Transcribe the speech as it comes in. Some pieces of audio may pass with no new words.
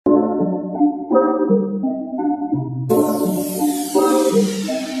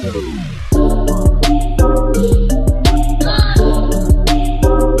One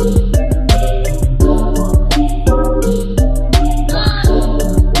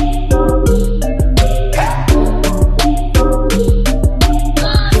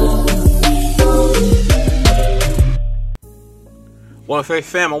Faith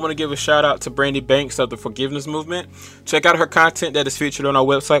fam, I want to give a shout out to Brandy Banks of the Forgiveness Movement. Check out her content that is featured on our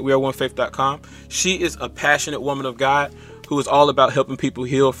website, weareonefaith.com. She is a passionate woman of God who is all about helping people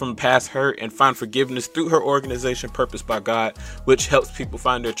heal from past hurt and find forgiveness through her organization, Purpose by God, which helps people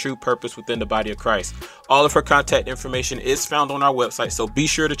find their true purpose within the body of Christ. All of her contact information is found on our website, so be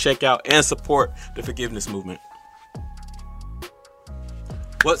sure to check out and support the Forgiveness Movement.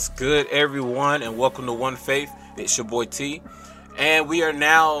 What's good, everyone, and welcome to One Faith. It's your boy T. And we are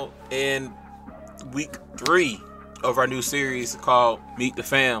now in week 3 of our new series called Meet the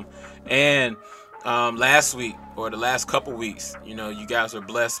Fam. And last week, or the last couple weeks, you guys are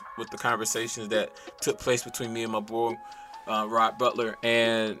blessed with the conversations that took place between me and my boy, Rod Butler.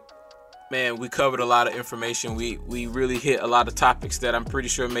 And man, we covered a lot of information. We really hit a lot of topics that I'm pretty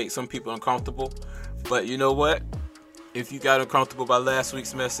sure make some people uncomfortable. But you know what? If you got uncomfortable by last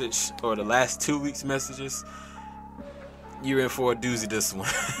week's message or the last 2 weeks' messages, you're in for a doozy this one.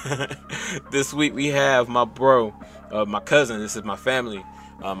 This week we have my bro, my cousin. This is my family,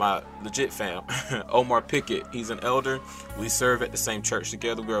 my legit fam, Omar Pickett. He's an elder. We serve at the same church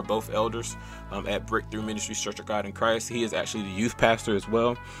together. We are both elders at Breakthrough Ministries Church of God in Christ. He is actually the youth pastor as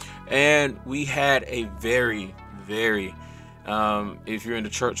well. And we had a very, very, if you're in the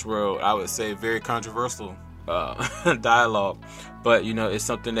church world, I would say very controversial dialogue. But, it's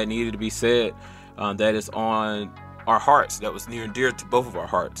something that needed to be said, that is on our hearts, that was near and dear to both of our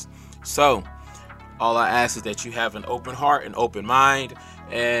hearts. So all I ask is that you have an open heart, an open mind,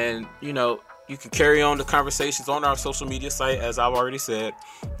 and you can carry on the conversations on our social media site, as I've already said,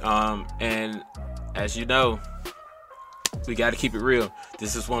 and as you know, we got to keep it real.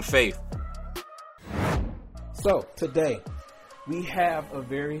 This is One Faith. So today we have a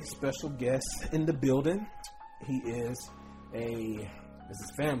very special guest in the building. He is this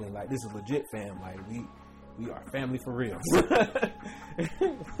is family, like this is legit fam, like we are family for real.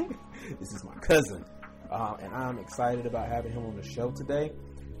 This is my cousin, and I'm excited about having him on the show today.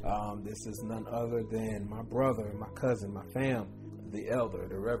 This is none other than my brother, my cousin, my fam, the elder,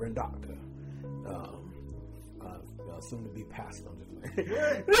 the Reverend Doctor, soon to be pastor.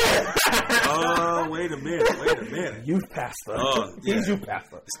 Oh, wait a minute. Youth pastor. Oh, yeah. He's youth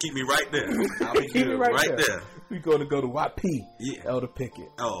pastor. Just keep me right there. I'll be good right there. We're going to go to YP, yeah. Elder Pickett.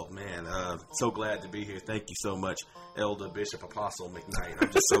 Oh, man. So glad to be here. Thank you so much, Elder Bishop Apostle McKnight.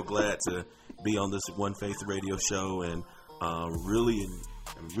 I'm just so glad to be on this One Faith radio show, and I'm really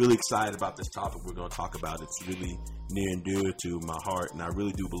excited about this topic we're going to talk about. It's really near and dear to my heart, and I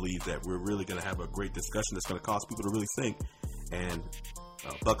really do believe that we're really going to have a great discussion that's going to cause people to really think. And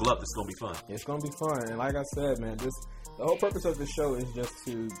buckle up, it's going to be fun. It's going to be fun. And like I said, man, the whole purpose of the show is just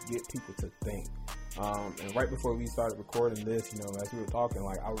to get people to think. And right before we started recording this, as we were talking,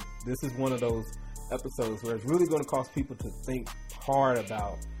 this is one of those episodes where it's really going to cause people to think hard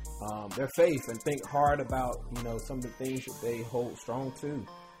about their faith and think hard about, some of the things that they hold strong to.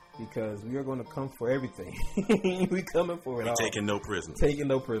 Because we are going to come for everything. We're coming for it all. Taking no prisoners.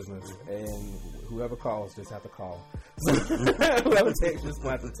 And whoever calls, just have to call. Whoever texts, just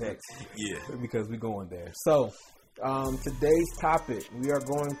have to text. Yeah. Because we're going there. So, today's topic, we are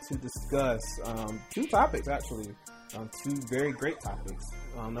going to discuss 2 topics, actually. 2 very great topics.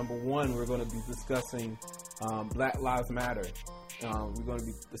 Number 1, we're going to be discussing Black Lives Matter. We're going to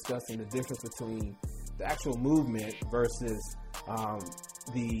be discussing the difference between the actual movement versus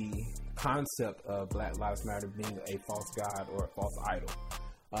the concept of Black Lives Matter being a false god or a false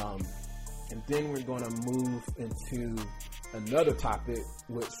idol. And then we're going to move into another topic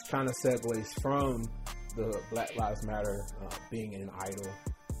which kind of segues from the Black Lives Matter being an idol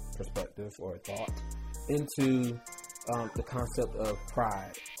perspective or thought into the concept of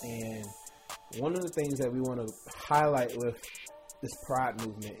pride. And one of the things that we want to highlight with this pride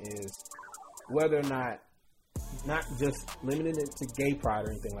movement is whether or not just limiting it to gay pride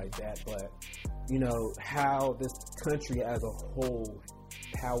or anything like that, but how this country as a whole,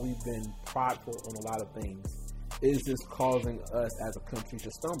 how we've been prideful on a lot of things, is this causing us as a country to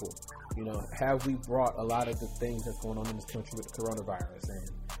stumble? Have we brought a lot of the things that's going on in this country with the coronavirus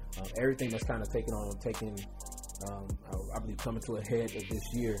and everything that's kind of I believe coming to a head of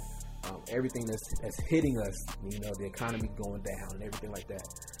this year, everything that's hitting us, the economy going down and everything like that,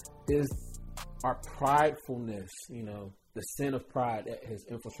 is our pridefulness, the sin of pride that has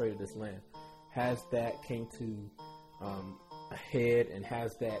infiltrated this land, has that came to ahead and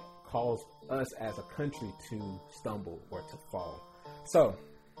has that caused us as a country to stumble or to fall. So,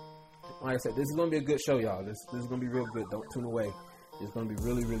 like I said, this is going to be a good show, y'all. This is going to be real good. Don't tune away. It's going to be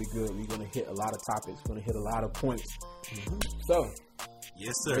really, really good. We're going to hit a lot of topics. We're going to hit a lot of points. Mm-hmm. So,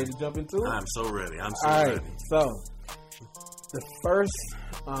 yes, sir. Ready to jump into it? I'm so ready. All right. So, the first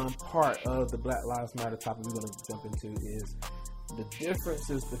part of the Black Lives Matter topic we're going to jump into is the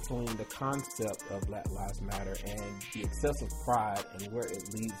differences between the concept of Black Lives Matter and the excessive pride and where it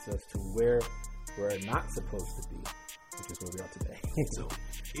leads us to where we're not supposed to be, which is where we are today. So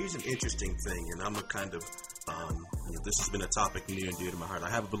here's an interesting thing, and I'm a kind of, this has been a topic near and dear to my heart. I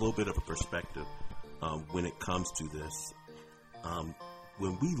have a little bit of a perspective when it comes to this.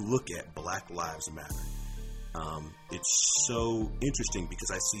 When we look at Black Lives Matter, it's so interesting because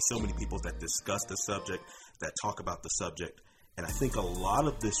I see so many people that discuss the subject, that talk about the subject, and I think a lot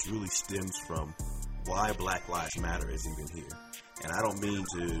of this really stems from why Black Lives Matter is even here. And I don't mean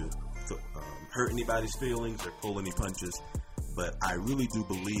to hurt anybody's feelings or pull any punches, but I really do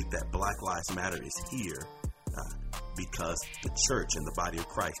believe that Black Lives Matter is here because the church and the body of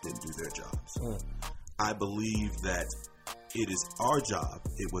Christ didn't do their jobs. I believe that it is our job,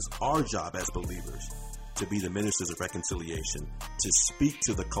 it was our job as believers to be the ministers of reconciliation, to speak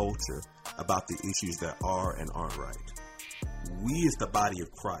to the culture about the issues that are and aren't right. We as the body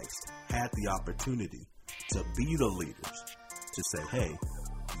of Christ had the opportunity to be the leaders, to say, hey,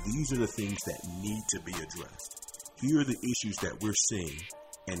 these are the things that need to be addressed. Here are the issues that we're seeing,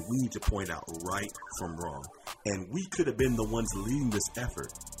 and we need to point out right from wrong. And we could have been the ones leading this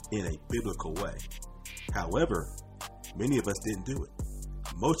effort in a biblical way. However, many of us didn't do it.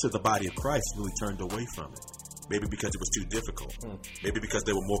 Most of the body of Christ really turned away from it. Maybe because it was too difficult. Maybe because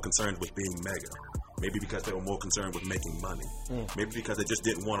they were more concerned with being mega. Maybe because they were more concerned with making money. Maybe because they just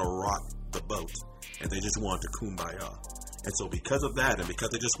didn't want to rock the boat and they just wanted to kumbaya. And so because of that, and because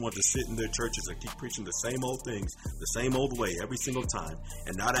they just wanted to sit in their churches and keep preaching the same old things, the same old way every single time,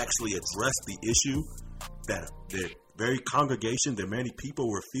 and not actually address the issue that the very congregation, that many people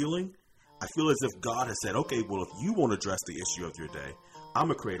were feeling, I feel as if God has said, okay, well, if you want to address the issue of your day, I'm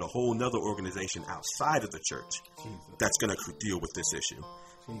going to create a whole nother organization outside of the church that's going to deal with this issue.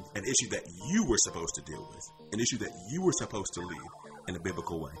 An issue that you were supposed to deal with. An issue that you were supposed to lead in a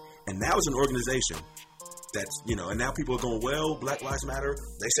biblical way. And now it's an organization that's, and now people are going, well, Black Lives Matter,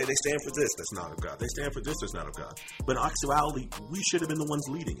 they say they stand for this, that's not of God. They stand for this, that's not of God. But in actuality, we should have been the ones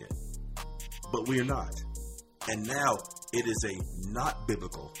leading it. But we are not. And now it is a not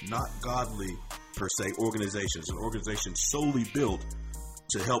biblical, not godly, per se, organization. It's an organization solely built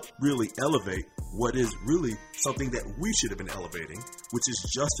to help really elevate what is really something that we should have been elevating, which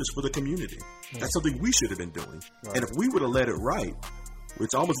is justice for the community. That's something we should have been doing. Right. And if we would have let it right,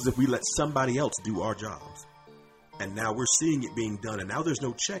 it's almost as if we let somebody else do our jobs. And now we're seeing it being done, and now there's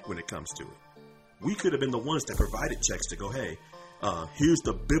no check when it comes to it. We could have been the ones that provided checks to go, hey, here's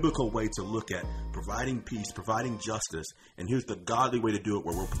the biblical way to look at providing peace, providing justice, and here's the godly way to do it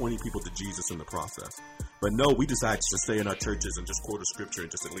where we're pointing people to Jesus in the process. But no, we decided to stay in our churches and just quote a scripture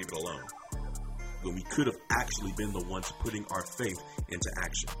and just leave it alone. When we could have actually been the ones putting our faith into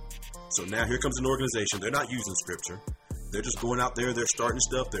action. So now here comes an organization. They're not using scripture. They're just going out there. They're starting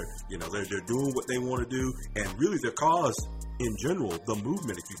stuff. They're doing what they want to do. And really their cause in general, the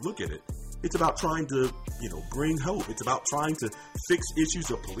movement, if you look at it, it's about trying to, bring hope. It's about trying to fix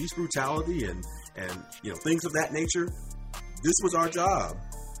issues of police brutality and things of that nature. This was our job.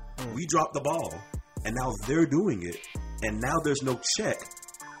 We dropped the ball, and now they're doing it, and now there's no check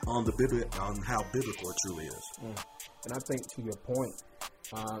on on how biblical it truly is. And I think to your point,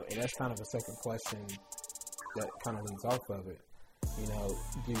 and that's kind of a second question that kind of leads off of it.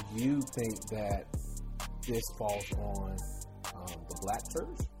 Do you think that this falls on the black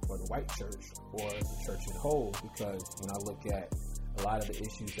church or the white church or the church as a whole? Because when I look at a lot of the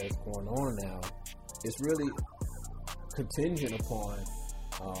issues that's going on now, it's really contingent upon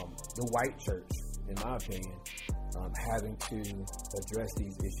the white church, in my opinion, having to address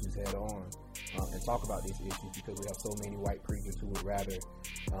these issues head on and talk about these issues, because we have so many white preachers who would rather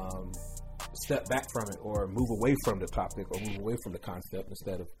step back from it or move away from the topic or move away from the concept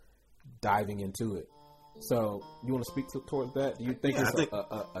instead of diving into it. So you want to speak towards that? Do you think it's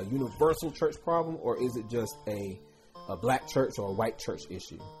a universal church problem, or is it just a black church or a white church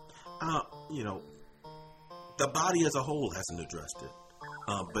issue? The body as a whole hasn't addressed it.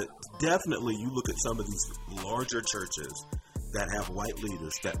 But definitely you look at some of these larger churches that have white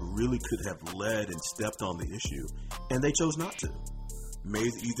leaders that really could have led and stepped on the issue, and they chose not to.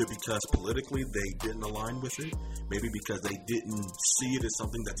 Maybe either because politically they didn't align with it, maybe because they didn't see it as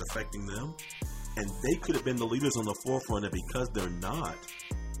something that's affecting them. And they could have been the leaders on the forefront, and because they're not,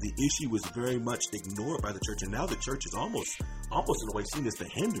 the issue was very much ignored by the church. And now the church is almost in a way seen as the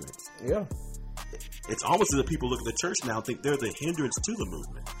hindrance. Yeah. It's almost as if people look at the church now and think they're the hindrance to the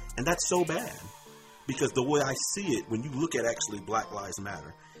movement. And that's so bad. Because the way I see it, when you look at actually Black Lives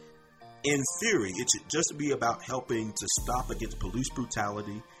Matter, in theory, it should just be about helping to stop against police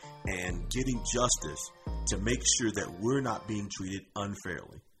brutality and getting justice to make sure that we're not being treated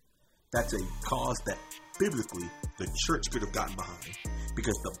unfairly. That's a cause that biblically the church could have gotten behind.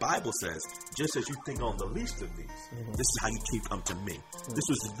 Because the Bible says, just as you think on the least of these, this is how you keep them to me. This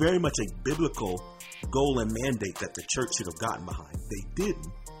was very much a biblical goal and mandate that the church should have gotten behind. They didn't.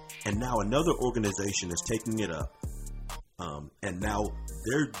 And now another organization is taking it up. And now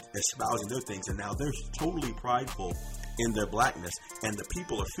they're espousing their things. And now they're totally prideful in their blackness. And the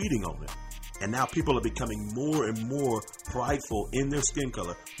people are feeding on it. And now people are becoming more and more prideful in their skin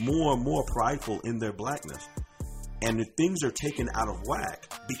color, more and more prideful in their blackness. And if things are taken out of whack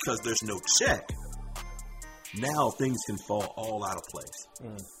because there's no check, now things can fall all out of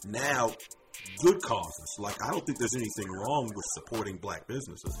place. Now, good causes, like I don't think there's anything wrong with supporting black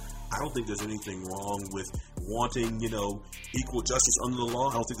businesses. I don't think there's anything wrong with wanting, equal justice under the law.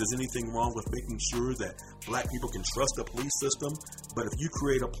 I don't think there's anything wrong with making sure that black people can trust the police system. But if you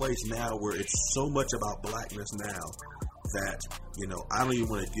create a place now where it's so much about blackness now that, I don't even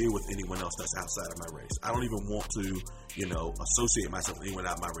want to deal with anyone else that's outside of my race. I don't even want to, associate myself with anyone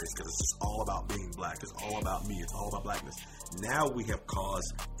out of my race because it's just all about being black. It's all about me. It's all about blackness. Now we have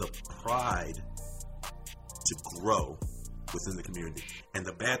caused the pride to grow within the community. And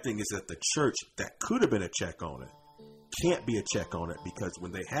the bad thing is that the church that could have been a check on it can't be a check on it because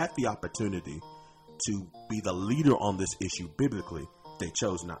when they had the opportunity to be the leader on this issue biblically, they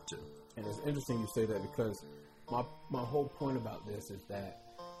chose not to. And it's interesting you say that because my whole point about this is that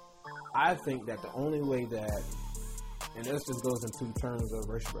I think that the only way that, and this just goes into terms of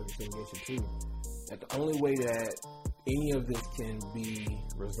racial reconciliation too, that the only way that any of this can be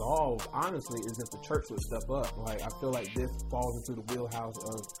resolved, honestly, is if the church would step up. Like, I feel like this falls into the wheelhouse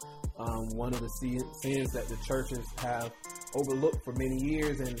of one of the sins that the churches have overlooked for many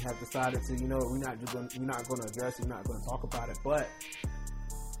years and have decided to, we're not going to address it, we're not going to talk about it. But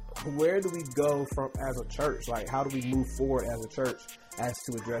where do we go from as a church? Like, how do we move forward as a church as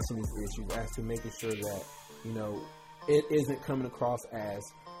to addressing these issues, as to making sure that, it isn't coming across as,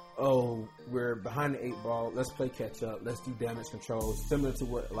 oh, we're behind the 8 ball, let's play catch up, let's do damage control, similar to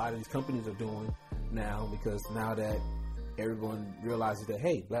what a lot of these companies are doing now, because now that everyone realizes that,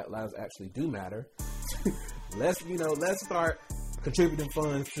 hey, black lives actually do matter, let's start contributing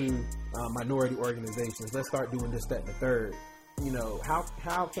funds to minority organizations, let's start doing this, that, and the third.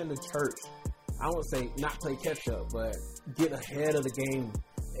 How can the church, I won't say not play catch up, but get ahead of the game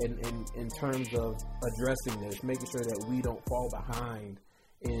in terms of addressing this, making sure that we don't fall behind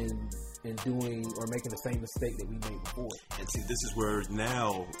in doing or making the same mistake that we made before. And see, this is where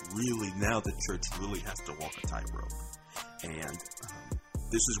now the church really has to walk a tightrope. And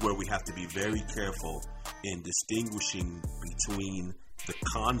this is where we have to be very careful in distinguishing between the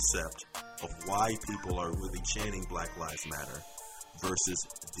concept of why people are really chanting Black Lives Matter versus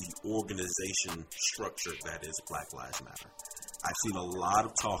the organization structure that is Black Lives Matter. I've seen a lot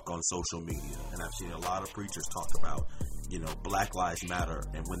of talk on social media, and I've seen a lot of preachers talk about, Black Lives Matter,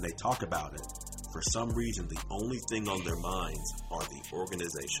 and when they talk about it, for some reason, the only thing on their minds are the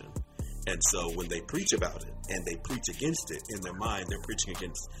organization. And so when they preach about it and they preach against it, in their mind, they're preaching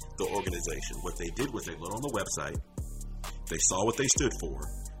against the organization. What they did was they went on the website, they saw what they stood for,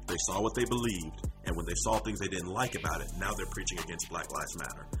 they saw what they believed, and when they saw things they didn't like about it, now they're preaching against Black Lives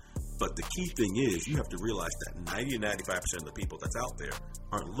Matter. But the key thing is, you have to realize that 90 to 95% of the people that's out there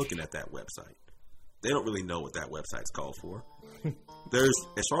aren't looking at that website. They don't really know what that website's called for.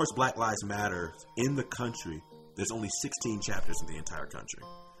 As far as Black Lives Matter in the country, there's only 16 chapters in the entire country.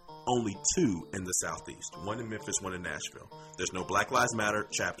 Only 2 in the Southeast. 1 in Memphis, 1 in Nashville. There's no Black Lives Matter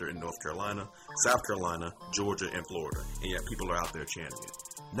chapter in North Carolina, South Carolina, Georgia, and Florida. And yet people are out there chanting it.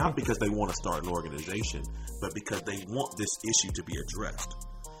 Not because they want to start an organization, but because they want this issue to be addressed.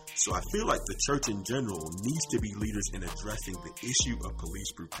 So I feel like the church in general needs to be leaders in addressing the issue of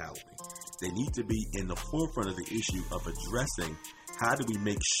police brutality. They need to be in the forefront of the issue of addressing how do we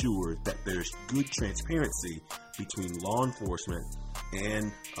make sure that there's good transparency between law enforcement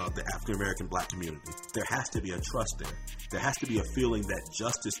and the African American black community. There has to be a trust there. There has to be a feeling that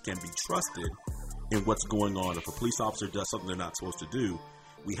justice can be trusted in what's going on. If a police officer does something they're not supposed to do,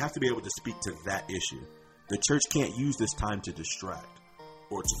 we have to be able to speak to that issue. The church can't use this time to distract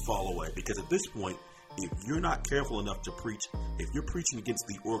or to fall away, because at this point, if you're not careful enough to preach, if you're preaching against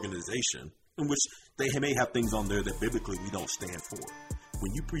the organization, in which they may have things on there that biblically we don't stand for.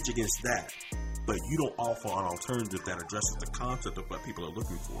 When you preach against that, but you don't offer an alternative that addresses the concept of what people are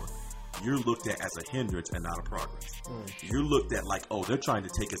looking for, you're looked at as a hindrance and not a progress. You're looked at like, oh, they're trying to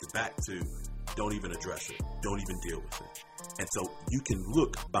take us back to, don't even address it, don't even deal with it. And so you can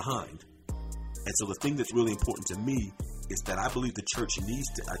look behind. And so the thing that's really important to me is that I believe the church needs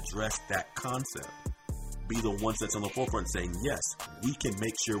to address that concept. Be the ones that's on the forefront saying, yes, we can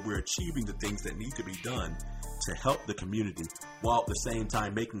make sure we're achieving the things that need to be done to help the community, while at the same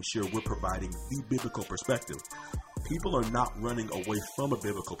time making sure we're providing the biblical perspective. People are not running away from a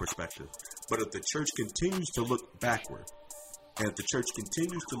biblical perspective, but if the church continues to look backward, and if the church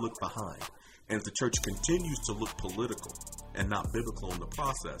continues to look behind, and if the church continues to look political and not biblical in the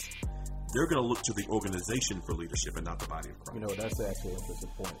process, they're going to look to the organization for leadership and not the body of Christ. You know, that's actually an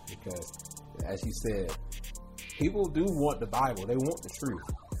interesting point because, as you said, people do want the Bible. They want the truth.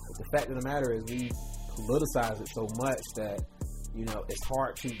 But the fact of the matter is we politicize it so much that, you know, it's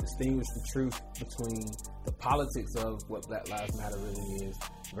hard to distinguish the truth between the politics of what Black Lives Matter really is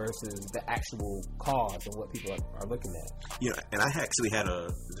versus the actual cause and what people are looking at. Yeah, and I actually had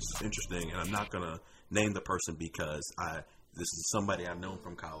this is interesting, and I'm not going to name the person because this is somebody I've known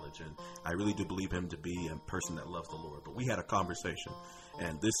from college, and I really do believe him to be a person that loves the Lord. But we had a conversation,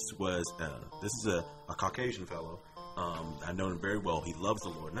 and this is a Caucasian fellow. I know him very well. He loves the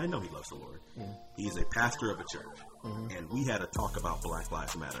Lord, and I know he loves the Lord. Mm-hmm. He's a pastor of a church, and we had a talk about Black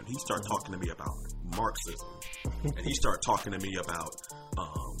Lives Matter. And he started talking to me about Marxism, and he started talking to me about,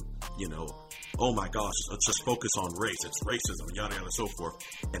 oh my gosh, let's just focus on race. It's racism, yada yada, so forth.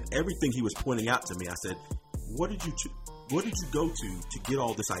 And everything he was pointing out to me, I said, what did you go to get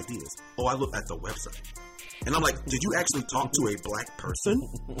all these ideas? Oh, I looked at the website. And I'm like, did you actually talk to a black person?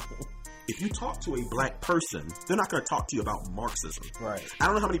 If you talk to a black person, they're not going to talk to you about Marxism. Right. I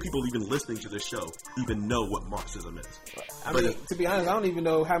don't know how many people even listening to this show even know what Marxism is. I mean, to be honest, I don't even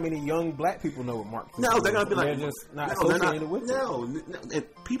know how many young black people know what Marxism is. No, they're going to be like, they're just not associated with it. No, and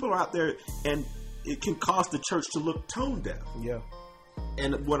people are out there, and it can cause the church to look tone deaf. Yeah.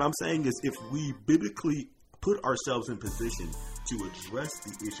 And what I'm saying is, if we biblically put ourselves in position to address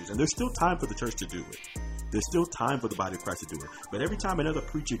the issues, and there's still time for the church to do it. There's still time for the body of Christ to do it. But every time another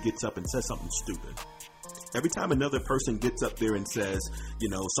preacher gets up and says something stupid, every time another person gets up there and says,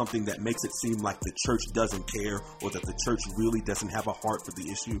 something that makes it seem like the church doesn't care, or that the church really doesn't have a heart for the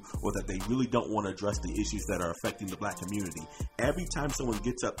issue, or that they really don't want to address the issues that are affecting the black community, every time someone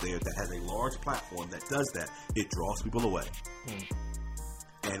gets up there that has a large platform that does that, it draws people away.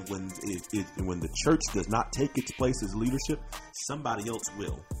 And when the church does not take its place as leadership, somebody else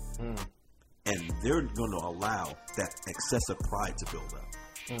will. And they're going to allow that excessive pride to build up.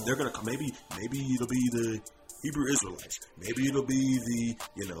 They're going to maybe it'll be the Hebrew Israelites. Maybe it'll be the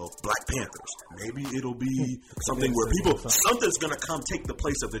Black Panthers. Maybe it'll be something where something's going to come take the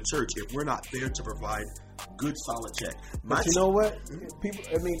place of the church if we're not there to provide good solid check. But you know what?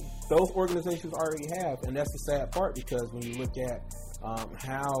 Those organizations already have, and that's the sad part, because when you look at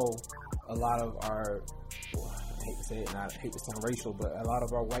how a lot of our, I hate to say it, and I hate to sound racial, but a lot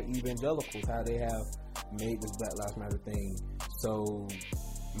of our white evangelicals, how they have made this Black Lives Matter thing so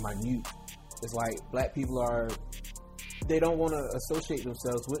minute. It's like black people they don't want to associate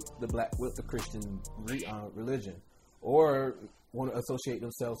themselves with the Christian religion, or want to associate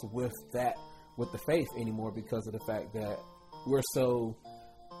themselves with the faith anymore, because of the fact that we're so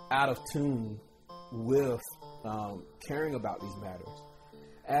out of tune with caring about these matters.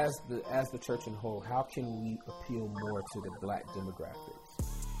 As the church in whole, how can we appeal more to the black demographics?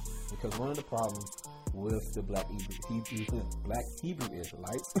 Because one of the problems with the black Hebrew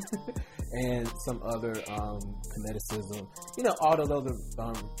Israelites and some other Kemetism, all those other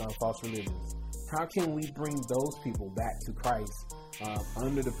false religions, how can we bring those people back to Christ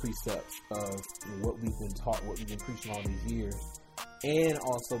under the precepts of what we've been taught, what we've been preaching all these years, and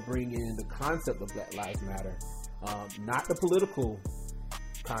also bring in the concept of Black Lives Matter, not the political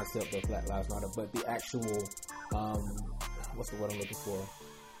concept of Black Lives Matter, but the actual, what's the word I'm looking for?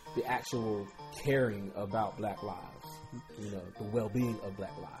 The actual caring about Black lives, the well-being of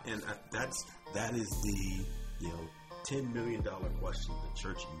Black lives. And that is the $10 million question the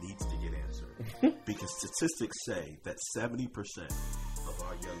church needs to get answered. Because statistics say that 70% of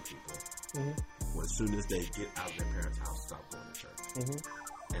our young people, as soon as they get out of their parents' house, stop going to church.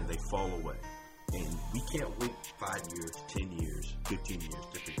 And they fall away. And we can't wait 5 years, 10 years, 15 years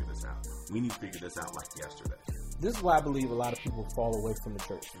to figure this out. We need to figure this out like yesterday. This is why I believe a lot of people fall away from the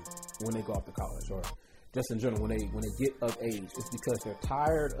church when they go off to college, or just in general when they get of age. It's because they're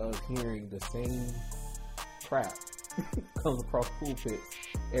tired of hearing the same crap comes across pulpits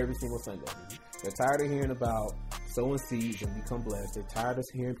every single Sunday. They're tired of hearing about sowing seeds and become blessed. They're tired of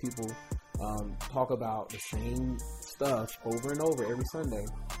hearing people talk about the same stuff over and over every Sunday,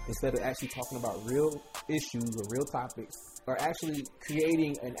 instead of actually talking about real issues or real topics, or actually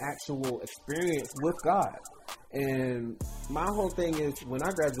creating an actual experience with God. And my whole thing is, when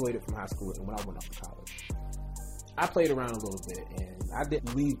I graduated from high school and when I went off to college, I played around a little bit, and I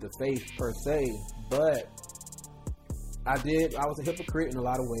didn't leave the faith per se, but I was a hypocrite in a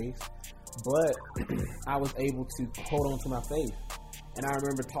lot of ways, but I was able to hold on to my faith. And I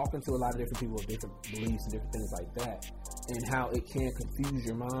remember talking to a lot of different people with different beliefs and different things like that, and how it can confuse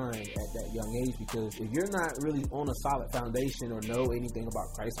your mind at that young age, because if you're not really on a solid foundation or know anything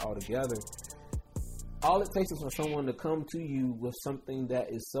about Christ altogether, all it takes is for someone to come to you with something that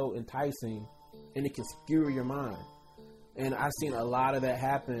is so enticing, and it can skewer your mind. And I've seen a lot of that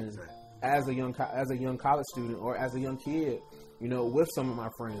happen as a young college student, or as a young kid, you know, with some of my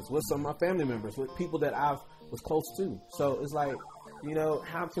friends, with some of my family members, with people that I was close to. So it's like, you know,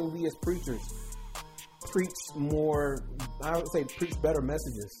 how can we as preachers preach more, I would say preach better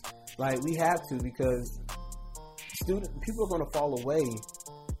messages? Like, we have to, because people are going to fall away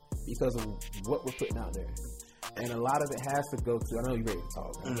because of what we're putting out there. And a lot of it has to go to, I know you're ready to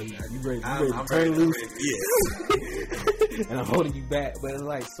talk. You're ready to turn loose. Yes. And I'm holding you back. But it's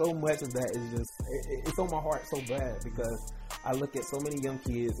like, so much of that is just, it's on my heart so bad, because I look at so many young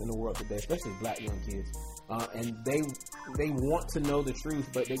kids in the world today, especially black young kids, and they want to know the truth,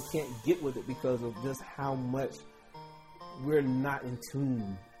 but they can't get with it because of just how much we're not in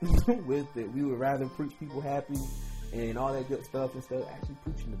tune with it. We would rather preach people happy and all that good stuff instead of actually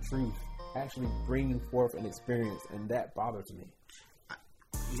preaching the truth, actually bringing forth an experience, and that bothers me.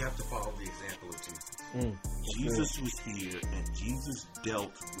 We have to follow the example of Jesus. Jesus was here, and Jesus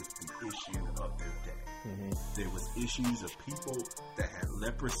dealt with the issue of their day. Mm-hmm. There was issues of people that had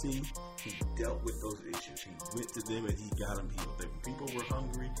leprosy. He dealt with those issues. He went to them and he got them healed. When people were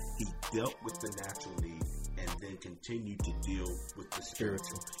hungry, he dealt with the natural need and then continued to deal with the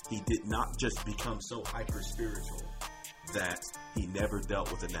spiritual. He did not just become so hyper spiritual that he never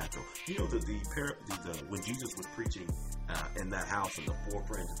dealt with the natural. You know, when Jesus was preaching in that house, and the four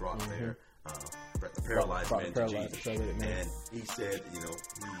friends brought the paralyzed man to Jesus, and he said, you know,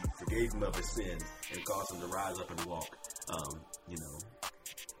 he forgave him of his sins and caused him to rise up and walk. You know,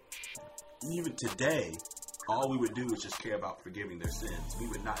 even today, all we would do is just care about forgiving their sins. We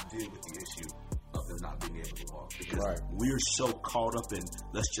would not deal with the issue of them not being able to walk, because we're so caught up in,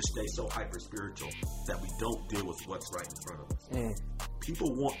 let's just stay so hyper spiritual, that we don't deal with what's right in front of us.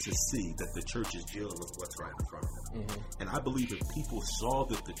 People want to see that the church is dealing with what's right in front of them. And I believe if people saw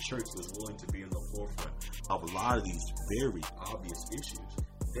that the church was willing to be in the forefront of a lot of these very obvious issues,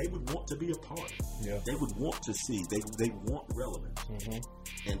 they would want to be a part. Yeah. They would want to see. They want relevance.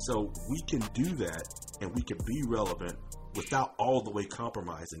 And so we can do that, and we can be relevant without all the way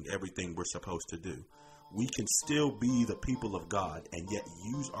compromising everything we're supposed to do. We can still be the people of God and yet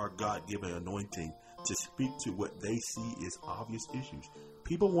use our God-given anointing to speak to what they see as obvious issues.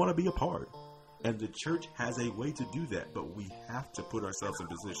 People want to be a part, and the church has a way to do that, but we have to put ourselves in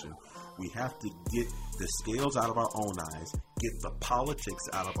position. We have to get the scales out of our own eyes, get the politics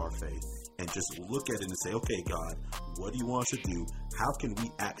out of our faith, and just look at it and say, okay, God, what do you want us to do? How can we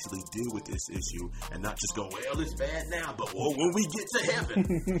actually deal with this issue and not just go, well, it's bad now, but when we get to heaven,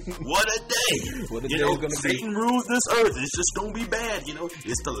 what a day. What a day is gonna Satan rules this earth. It's just going to be bad. You know,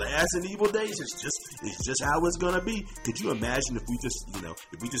 it's the last and evil days. It's just how it's going to be. Could you imagine if we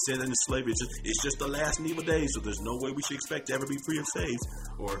just said into slavery, it's just the last and evil days, so there's no way we should expect to ever be free of slaves?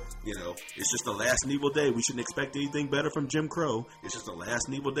 Or, you know, it's just the last and evil day. We shouldn't expect anything better from Jim Crow. It's just the last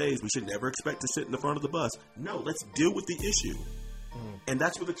and evil days. We should never expect to sit in the front of the bus. No, let's deal with the issue. And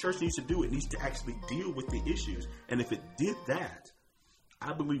that's what the church needs to do. It needs to actually deal with the issues. And if it did that,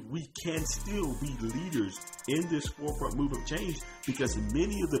 I believe we can still be leaders in this forefront move of change, because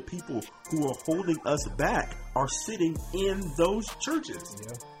many of the people who are holding us back are sitting in those churches.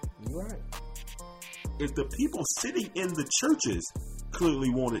 Yeah, you're right. If the people sitting in the churches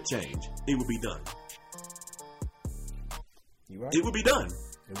clearly wanted change, it would be done. You're right. It would be done.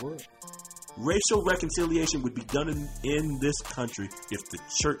 It would. Racial reconciliation would be done in this country if the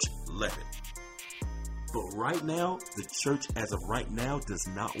church let it. But right now, the church as of right now does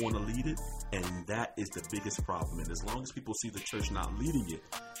not want to lead it, and that is the biggest problem. And as long as people see the church not leading it,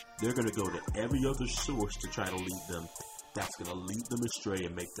 they're going to go to every other source to try to lead them. That's going to lead them astray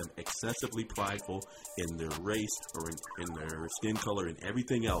and make them excessively prideful in their race or in their skin color and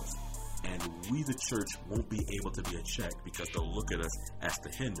everything else. And we, the church, won't be able to be a check because they'll look at us as the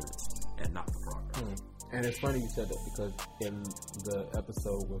hindrance and not the progress. And it's funny you said that, because in the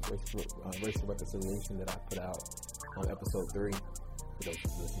episode with racial reconciliation that I put out on episode 3, for those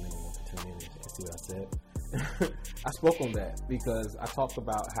who's listening and want to tune in and see what I said, I spoke on that because I talked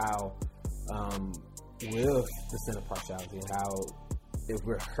about how with the sin of partiality, how if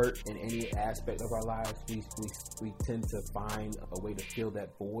we're hurt in any aspect of our lives, we tend to find a way to fill that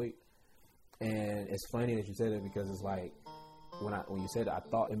void. And it's funny that you said that, because it's like, when you said it, I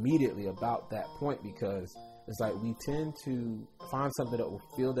thought immediately about that point, because it's like we tend to find something that will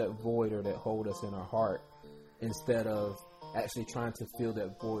fill that void or that hold us in our heart, instead of actually trying to fill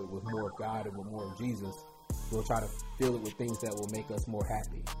that void with more of God and with more of Jesus. We'll try to fill it with things that will make us more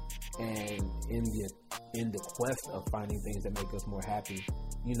happy. And in the quest of finding things that make us more happy,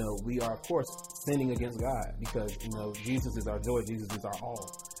 we are, of course, sinning against God, because, Jesus is our joy, Jesus is our all.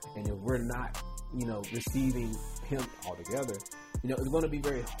 And if we're not, receiving Him altogether, it's going to be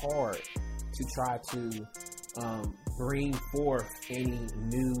very hard to try to bring forth any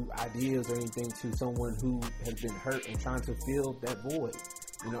new ideas or anything to someone who has been hurt and trying to fill that void.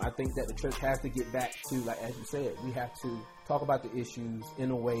 I think that the church has to get back to, like, as you said, we have to talk about the issues in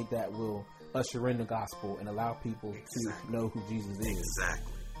a way that will usher in the gospel and allow people to know who Jesus is.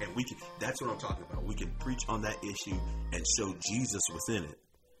 Exactly. And that's what I'm talking about. We can preach on that issue and show Jesus within it.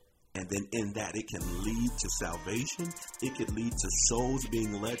 And then in that, it can lead to salvation. It could lead to souls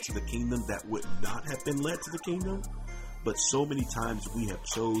being led to the kingdom that would not have been led to the kingdom. But so many times we have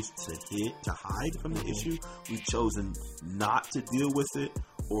chose to hide from the issue. We've chosen not to deal with it,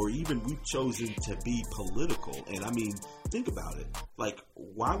 or even we've chosen to be political. And I mean, think about it. Like,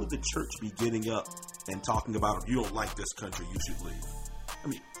 why would the church be getting up and talking about, if you don't like this country, you should leave? I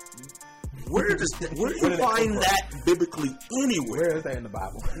mean, where do you find that biblically anywhere? Where is that in the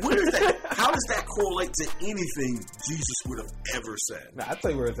Bible? Where is that? How does that correlate to anything Jesus would have ever said? Now, I'll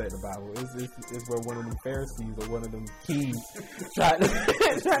tell you where it's at in the Bible. It's where one of them Pharisees or one of them kings tried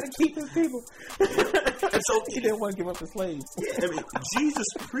to keep his people. And so he didn't want to give up the slaves. Yeah, I mean, Jesus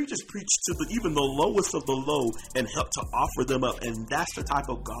preached to even the lowest of the low and helped to offer them up. And that's the type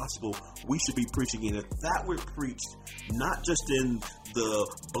of gospel we should be preaching. And if that were preached, not just in the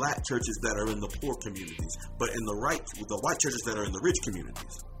black churches that are in the poor communities, but in the white churches that are in the rich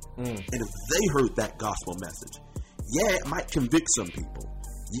communities. And if they heard that gospel message, it might convict some people.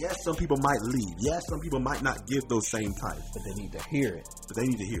 Yes, some people might leave. Yes, some people might not give those same tithes. But they need to hear it. They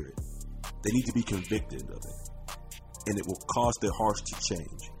need to be convicted of it. And it will cause their hearts to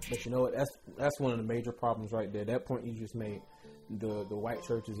change. But you know what? That's one of the major problems right there. That point you just made, the white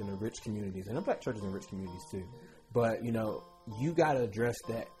churches in the rich communities, and the black churches in rich communities too. But, you got to address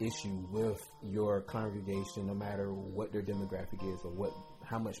that issue with your congregation, no matter what their demographic is or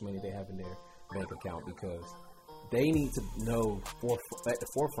how much money they have in their bank account, because they need to know at the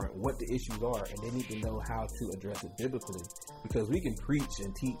forefront what the issues are, and they need to know how to address it biblically. Because we can preach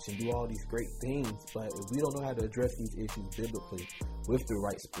and teach and do all these great things, but if we don't know how to address these issues biblically with the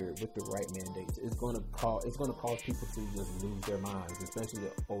right spirit, with the right mandates, it's going to cause people to just lose their minds, especially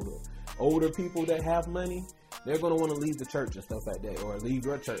the older people that have money. They're going to want to leave the church and stuff like that, or leave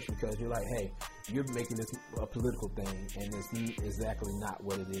your church because you're like, hey, you're making this a political thing, and it's exactly not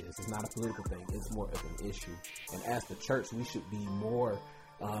what it is. It's not a political thing. It's more of an issue. And as the church, we should be more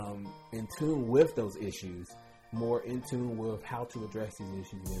in tune with those issues, more in tune with how to address these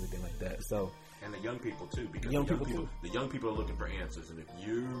issues and everything like that. So, and the young people too, because the young people are looking for answers, and if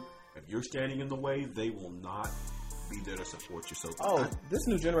you're standing in the way, they will not be there to support you. So, this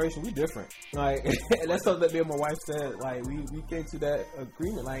new generation, we different. Like, and that's something that me and my wife said. Like, we came to that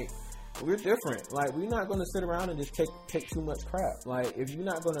agreement. Like, we're different. Like, we're not going to sit around and just take too much crap. Like, if you're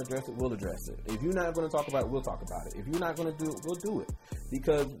not going to address it, we'll address it. If you're not going to talk about it, we'll talk about it. If you're not going to do it, we'll do it,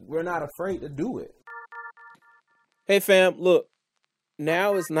 because we're not afraid to do it. Hey fam, look,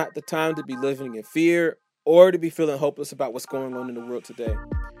 now is not the time to be living in fear or to be feeling hopeless about what's going on in the world today.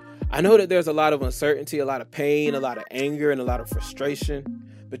 I know that there's a lot of uncertainty, a lot of pain, a lot of anger, and a lot of frustration,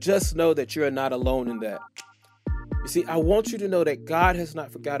 but just know that you're not alone in that. You see, I want you to know that God has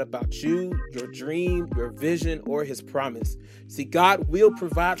not forgot about you, your dream, your vision, or his promise. See, God will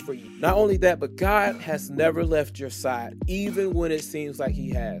provide for you. Not only that, but God has never left your side, even when it seems like he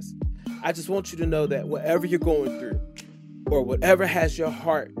has. I just want you to know that whatever you're going through, or whatever has your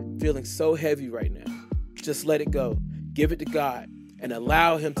heart feeling so heavy right now, just let it go. Give it to God and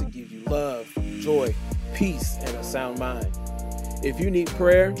allow him to give you love, joy, peace, and a sound mind. If you need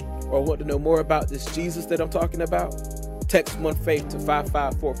prayer or want to know more about this Jesus that I'm talking about, text One Faith to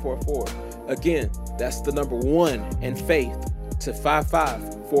 55444. Again, that's the number 1 and faith to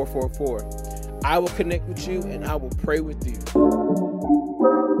 55444. 444. I will connect with you and I will pray with you.